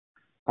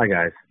Hi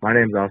guys, my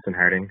name is Austin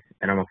Harding,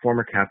 and I'm a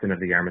former captain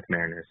of the Yarmouth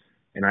Mariners,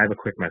 and I have a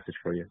quick message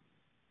for you.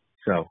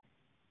 So,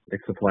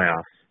 it's the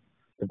playoffs,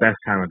 the best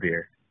time of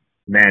year.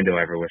 Man, do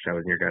I ever wish I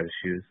was in your guys'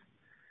 shoes.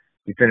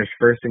 You finished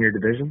first in your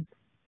division?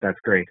 That's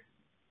great,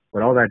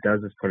 but all that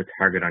does is put a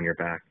target on your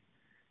back.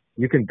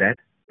 You can bet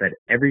that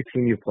every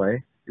team you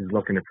play is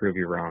looking to prove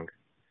you wrong.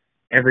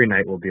 Every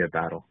night will be a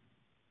battle.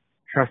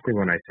 Trust me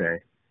when I say,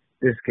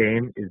 this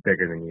game is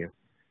bigger than you.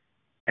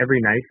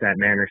 Every night that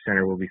Mariner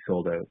Center will be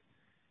sold out.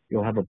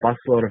 You'll have a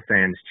busload of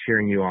fans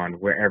cheering you on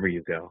wherever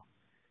you go,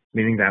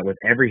 meaning that with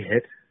every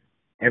hit,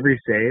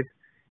 every save,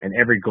 and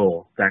every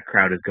goal, that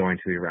crowd is going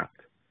to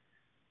erupt.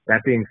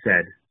 That being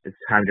said, it's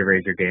time to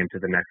raise your game to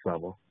the next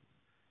level.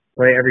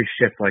 Play every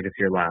shift like it's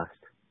your last,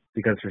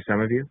 because for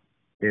some of you,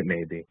 it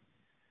may be.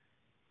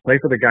 Play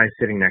for the guy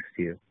sitting next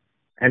to you,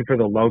 and for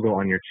the logo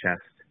on your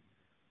chest,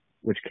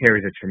 which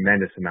carries a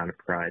tremendous amount of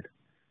pride.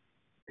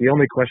 The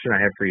only question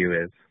I have for you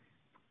is,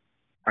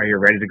 are you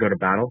ready to go to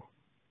battle?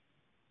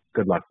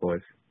 Good luck,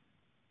 boys.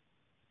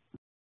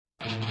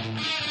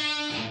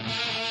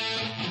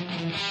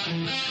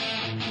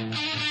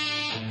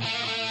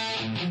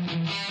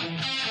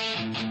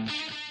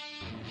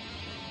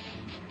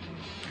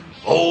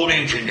 Old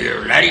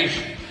engineer,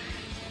 laddies.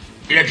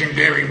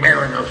 Legendary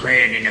Mariner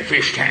fan in the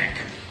fish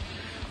tank.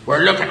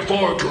 We're looking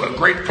forward to a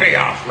great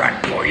playoff run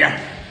for you.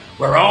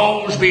 We're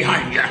always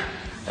behind you,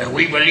 and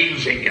we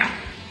believes in you.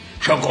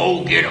 So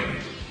go get 'em.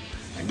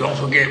 And don't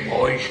forget,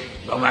 boys,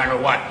 no matter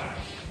what,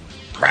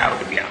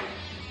 proud of you.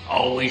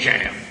 Always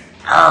am.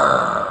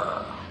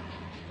 Arr!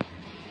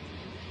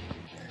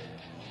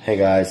 Hey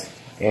guys,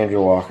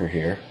 Andrew Walker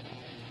here.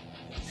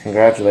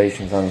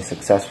 Congratulations on a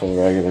successful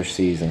regular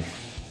season.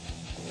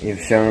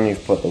 You've shown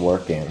you've put the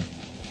work in.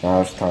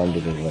 Now it's time to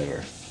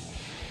deliver.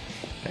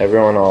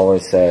 Everyone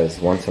always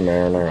says, once a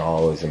Mariner,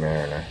 always a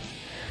Mariner.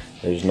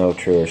 There's no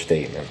truer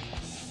statement.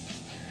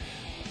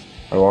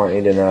 I want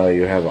you to know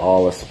you have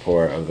all the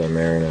support of the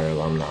Mariner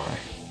alumni.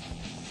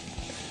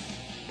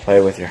 Play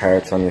with your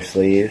hearts on your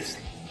sleeves.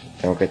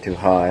 Don't get too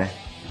high.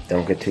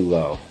 Don't get too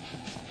low.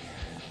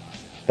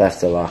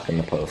 Best of luck in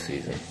the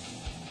postseason.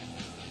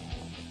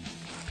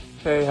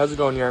 Hey, how's it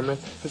going,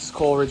 Yarmouth? This is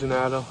Cole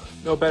Originato.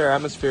 No better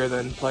atmosphere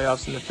than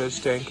playoffs in the fish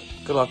tank.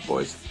 Good luck,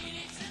 boys.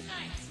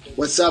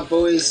 What's up,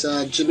 boys?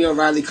 Jimmy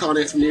O'Reilly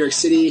calling in from New York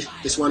City.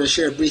 Just want to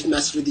share a brief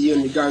message with you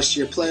in regards to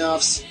your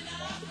playoffs.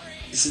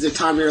 This is the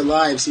time of your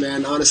lives,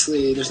 man.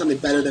 Honestly, there's nothing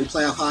better than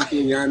playoff hockey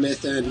in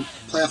Yarmouth, and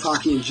playoff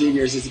hockey in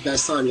juniors is the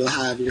best time you'll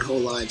have in your whole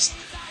lives.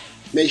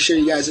 Make sure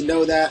you guys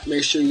know that.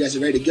 Make sure you guys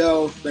are ready to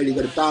go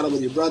to battle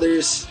with your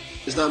brothers.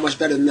 There's not much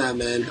better than that,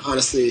 man.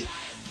 Honestly,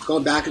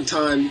 going back in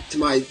time to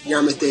my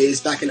Yarmouth days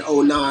back in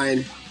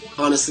 '09,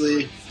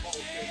 honestly,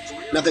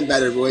 nothing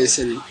better, boys.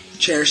 And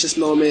cherish this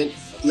moment,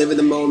 live in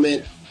the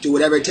moment, do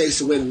whatever it takes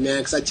to win, man.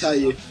 Because I tell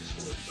you,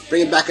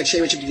 bringing back a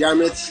championship to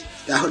Yarmouth,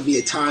 that would be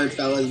a time,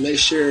 fellas. Make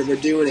sure we're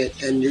doing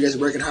it, and you guys are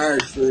working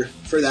hard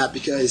for that,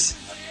 because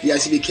you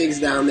guys can be kings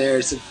down there.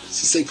 It's a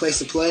sick place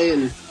to play,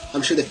 and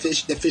I'm sure the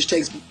fish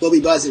tanks will be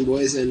buzzing,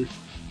 boys. And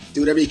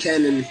do whatever you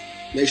can, and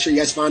make sure you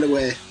guys find a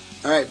way.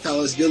 All right,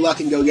 fellas, good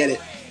luck and go get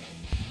it.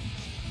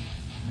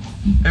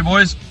 Hey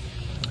boys,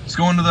 let's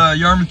go into the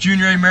Yarmouth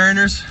Junior A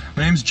Mariners.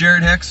 My name's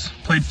Jared Hicks.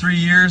 Played 3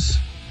 years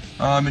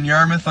in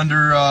Yarmouth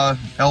under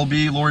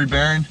LB, Laurie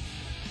Barron.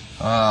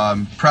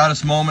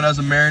 Proudest moment as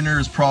a Mariner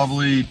is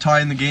probably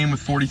tying the game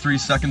with 43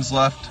 seconds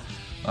left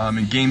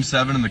in Game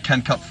 7 in the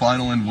Kent Cup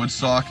Final in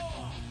Woodstock.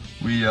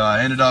 We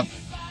ended up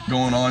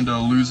going on to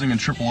losing in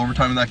triple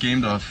overtime in that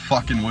game to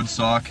fucking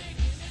Woodstock.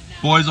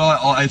 Boys,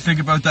 I think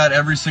about that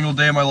every single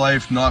day of my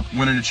life, not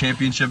winning a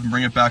championship and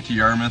bring it back to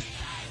Yarmouth.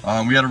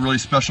 We had a really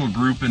special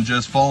group, and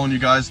just following you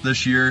guys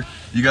this year,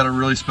 you got a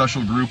really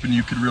special group, and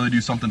you could really do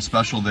something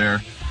special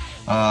there.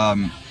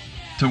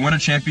 To win a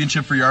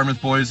championship for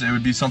Yarmouth, boys, it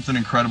would be something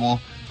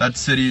incredible. That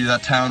city,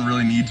 that town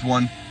really needs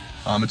one.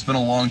 It's been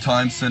a long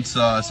time since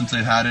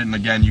they had it, and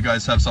again, you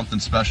guys have something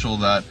special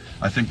that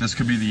I think this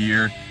could be the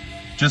year.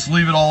 Just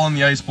leave it all on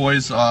the ice,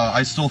 boys.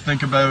 I still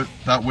think about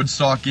that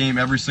Woodstock game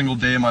every single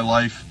day of my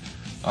life.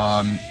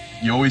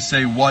 You always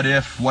say, what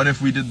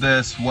if we did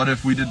this, what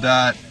if we did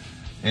that?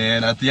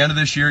 And at the end of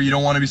this year, you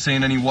don't want to be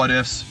saying any what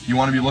ifs. You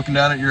want to be looking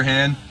down at your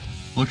hand,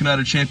 looking at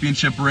a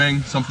championship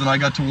ring, something I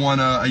got to win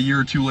a year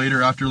or two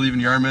later after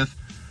leaving Yarmouth.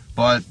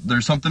 But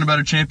there's something about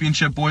a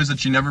championship, boys,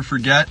 that you never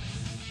forget.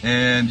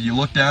 And you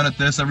look down at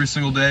this every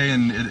single day,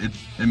 and it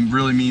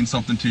really means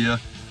something to you.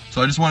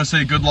 So I just want to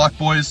say good luck,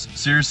 boys.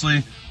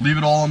 Seriously, leave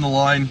it all on the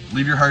line.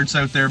 Leave your hearts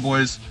out there,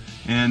 boys.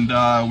 And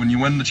when you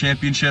win the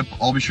championship,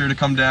 I'll be sure to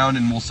come down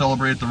and we'll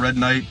celebrate the red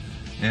night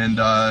and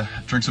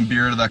drink some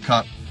beer out of that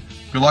cup.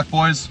 Good luck,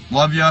 boys.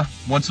 Love ya.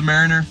 Once a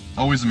Mariner,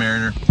 always a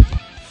Mariner.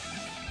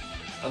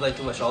 I'd like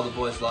to wish all the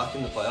boys luck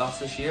in the playoffs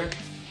this year.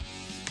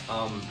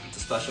 It's a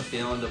special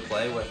feeling to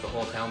play with the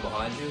whole town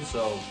behind you,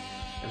 so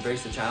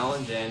embrace the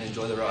challenge and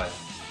enjoy the ride.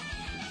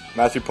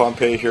 Matthew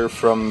Pompey here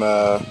from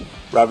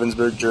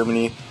Ravensburg,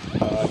 Germany.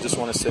 I just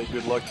want to say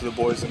good luck to the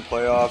boys in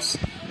playoffs.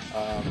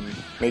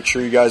 Make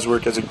sure you guys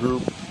work as a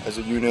group, as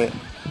a unit.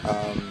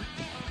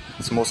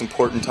 It's the most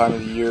important time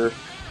of the year.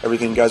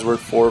 Everything you guys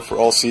worked for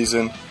all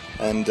season,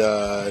 and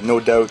no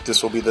doubt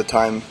this will be the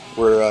time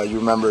where you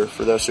remember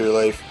for the rest of your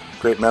life.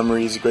 Great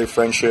memories, great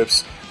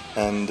friendships,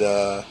 and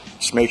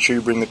just make sure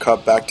you bring the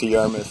cup back to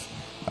Yarmouth.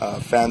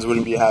 Fans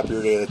wouldn't be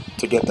happier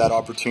to get that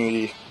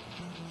opportunity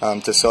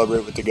to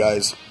celebrate with the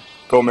guys.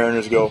 Go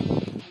Mariners, go.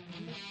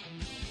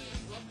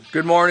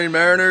 Good morning,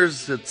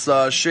 Mariners. It's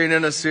Shane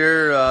Ennis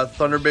here,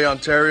 Thunder Bay,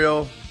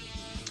 Ontario.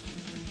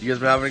 You guys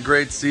have been having a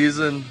great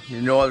season.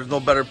 You know there's no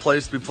better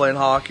place to be playing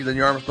hockey than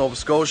Yarmouth, Nova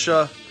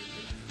Scotia.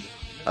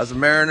 As a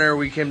Mariner,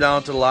 we came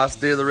down to the last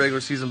day of the regular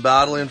season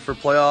battling for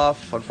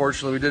playoff.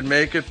 Unfortunately, we didn't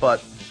make it,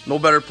 but no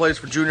better place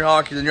for junior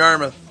hockey than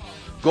Yarmouth.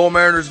 Go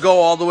Mariners,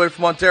 go, all the way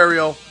from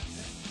Ontario.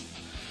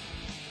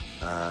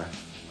 I'd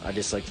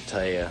just like to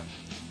tell you,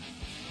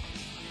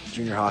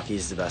 junior hockey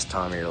is the best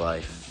time of your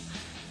life.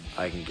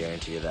 I can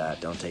guarantee you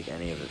that. Don't take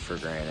any of it for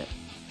granted.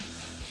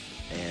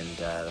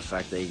 And the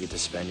fact that you get to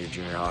spend your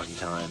junior hockey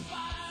time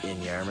in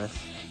Yarmouth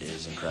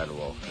is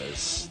incredible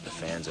because the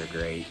fans are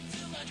great,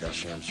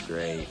 dressing room's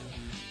great,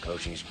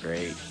 coaching's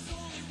great,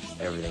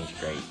 everything's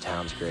great,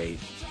 town's great.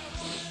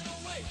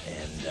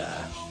 And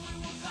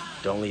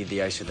don't leave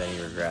the ice with any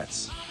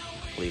regrets.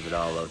 Leave it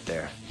all out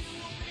there.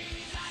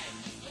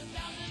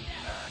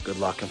 Good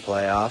luck in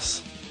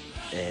playoffs,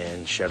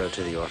 and shout out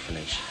to the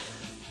orphanage.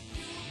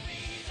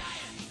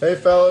 Hey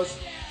fellas,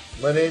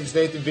 my name's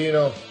Nathan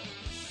Vino.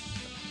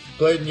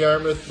 Played in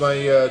Yarmouth my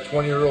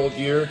 20-year-old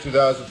year,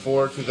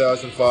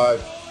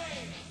 2004-2005.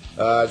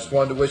 I just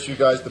wanted to wish you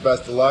guys the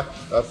best of luck,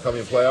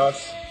 upcoming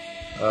playoffs.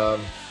 But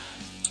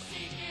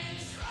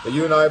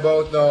you and I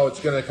both know it's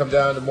going to come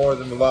down to more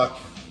than luck.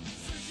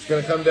 It's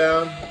going to come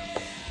down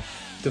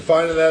to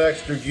finding that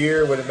extra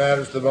gear when it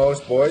matters the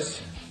most, boys.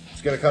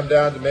 It's going to come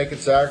down to making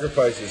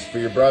sacrifices for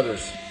your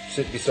brothers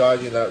sitting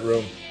beside you in that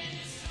room.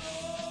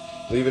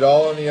 Leave it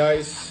all on the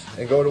ice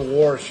and go to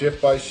war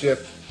shift by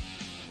shift.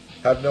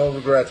 Have no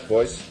regrets,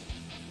 boys.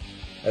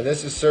 And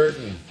this is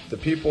certain. The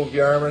people of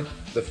Yarmouth,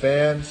 the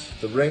fans,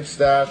 the rink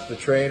staff, the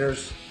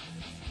trainers,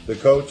 the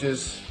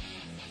coaches,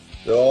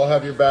 they'll all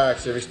have your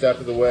backs every step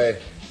of the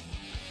way.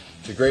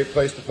 It's a great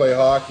place to play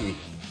hockey.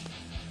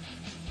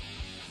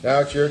 Now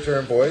it's your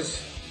turn,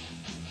 boys.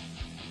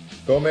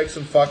 Go make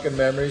some fucking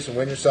memories and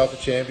win yourself a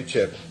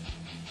championship.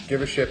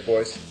 Give a shit,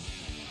 boys.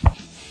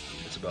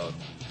 It's about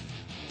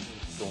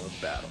going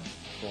to battle,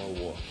 going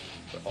to war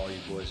for all you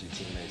boys, your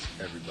teammates,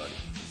 everybody.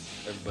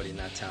 Everybody in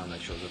that town that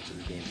shows up to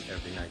the games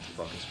every night to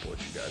fucking support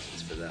you guys.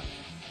 It's for them.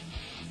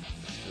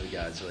 It's for the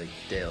guys like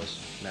Dales,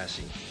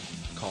 Messi,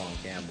 Colin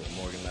Campbell,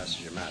 Morgan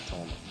Messenger, Matt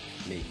Toma,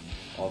 me.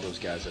 All those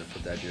guys that have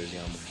put that jersey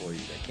on before you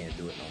that can't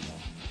do it no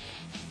more.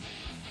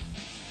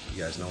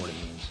 You guys know what it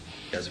means.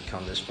 You guys have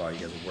come this far. You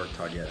guys have worked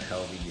hard. You had a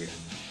hell of a year.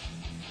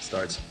 It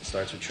starts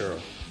with Churro.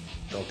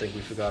 Don't think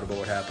we forgot about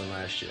what happened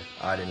last year.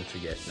 I didn't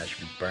forget, and I should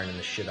be burning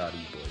the shit out of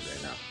you boys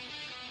right now.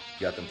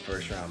 You got them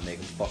first round. Make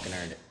them fucking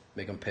earn it.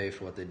 Make them pay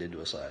for what they did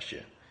to us last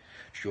year.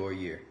 It's your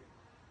year.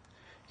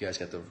 You guys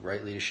got the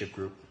right leadership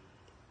group.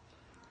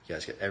 You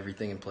guys got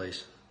everything in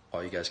place.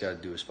 All you guys got to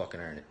do is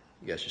fucking earn it.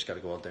 You guys just got to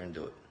go out there and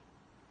do it.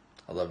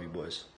 I love you boys.